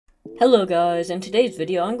Hello guys, in today's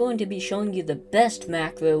video I'm going to be showing you the best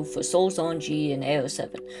macro for Souls RNG in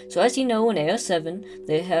AO7. So as you know, in AO7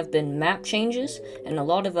 there have been map changes and a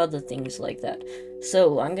lot of other things like that.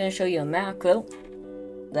 So I'm going to show you a macro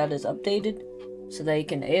that is updated so that you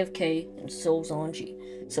can AFK in Souls RNG.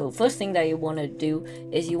 So first thing that you want to do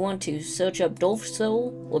is you want to search up Dolph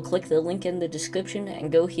Soul or click the link in the description and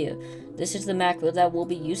go here. This is the macro that we'll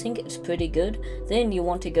be using. It's pretty good. Then you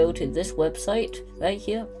want to go to this website right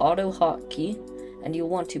here, auto hotkey, and you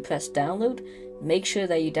want to press download. Make sure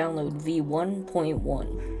that you download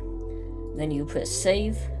v1.1. Then you press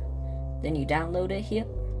save. Then you download it here.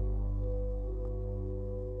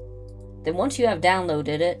 Then once you have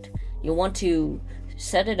downloaded it, you want to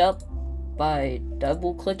set it up by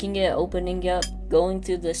double clicking it, opening it up, going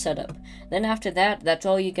through the setup. Then after that, that's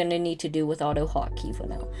all you're gonna need to do with auto hotkey for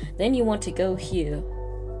now. Then you want to go here.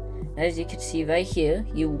 As you can see right here,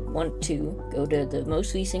 you want to go to the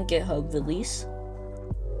most recent GitHub release.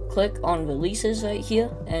 Click on releases right here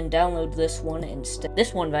and download this one instead.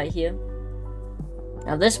 This one right here.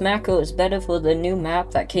 Now this macro is better for the new map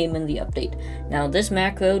that came in the update. Now this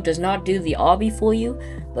macro does not do the obby for you,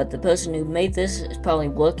 but the person who made this is probably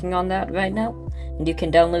working on that right now, and you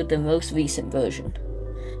can download the most recent version.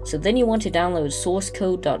 So then you want to download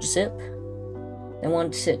sourcecode.zip, and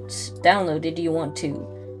once it's downloaded you want to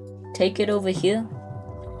take it over here,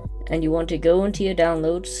 and you want to go into your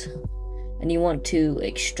downloads, and you want to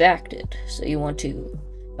extract it. So you want to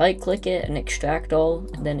right click it and extract all,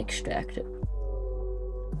 and then extract it.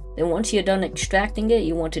 Then once you're done extracting it,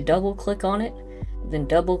 you want to double click on it, then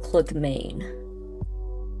double click main.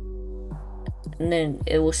 And then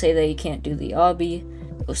it will say that you can't do the obby,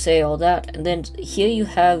 it will say all that, and then here you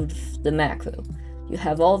have the macro. You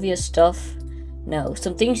have all of your stuff. Now,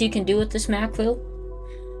 some things you can do with this macro,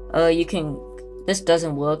 this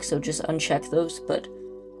doesn't work, so just uncheck those, but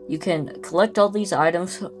you can collect all these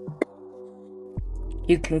items.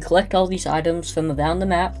 You can collect all these items from around the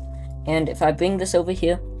map, and if I bring this over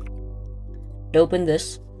here, open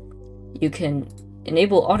this, you can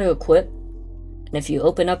enable auto equip, and if you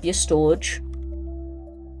open up your storage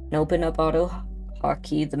and open up auto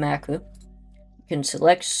hotkey, the macro, you can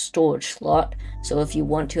select storage slot. So if you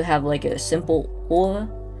want to have like a simple aura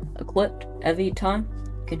equipped every time,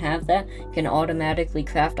 you can have that. You can automatically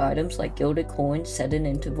craft items like gilded coins, set an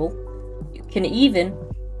interval. You can even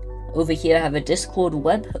over here have a Discord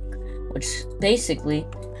webhook, which basically,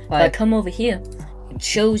 if I come over here, it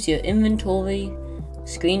shows your inventory,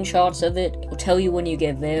 screenshots of it. It will tell you when you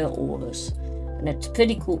get rare orders, and it's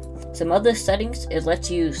pretty cool. Some other settings, it lets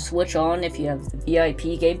you switch on if you have the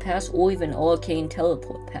VIP game pass or even arcane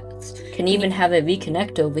teleport paths. You can even have it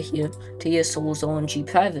reconnect over here to your Souls RNG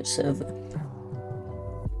private server.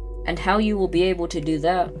 And how you will be able to do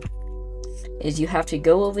that is you have to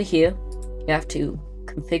go over here, you have to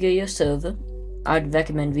configure your server. I'd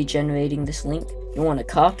recommend regenerating this link. You want to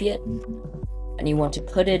copy it, and you want to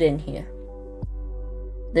put it in here.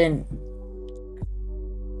 Then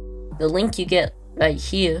the link you get right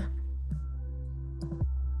here,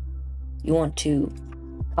 you want to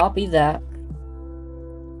copy that,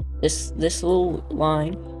 this little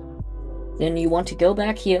line. Then you want to go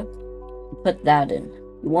back here and put that in.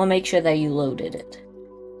 You want to make sure that you loaded it.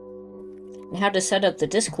 And how to set up the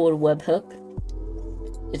Discord webhook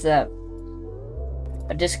is that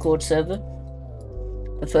a Discord server,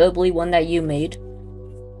 preferably one that you made.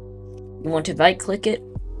 You want to right click it,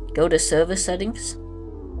 go to server settings,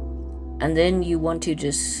 and then you want to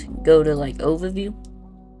just go to like overview,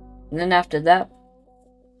 and then after that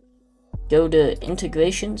go to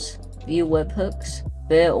integrations, view webhooks.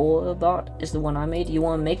 Bear or bot is the one I made. You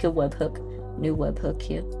want to make a webhook, new webhook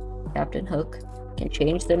here, Captain Hook. You can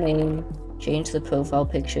change the name, change the profile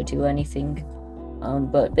picture to anything,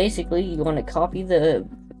 but basically you want to copy the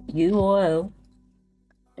URL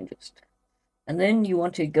and then you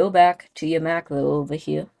want to go back to your macro over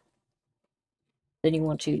here. Then you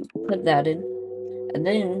want to put that in, and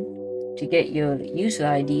then to get your user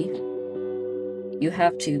ID, you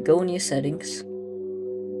have to go in your settings,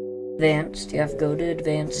 advanced, you have to go to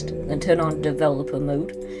advanced, then turn on developer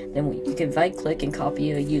mode. Then you can right click and copy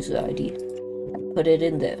your user ID and put it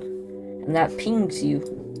in there, and that pings you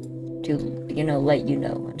to, let you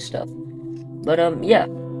know and stuff. But yeah,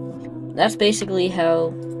 that's basically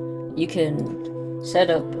how you can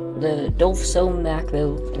set up the Dolph Soul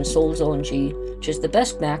macro in Souls RNG, which is the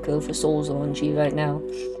best macro for Souls RNG right now,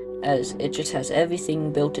 as it just has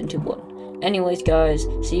everything built into one. Anyways guys,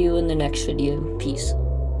 see you in the next video. Peace.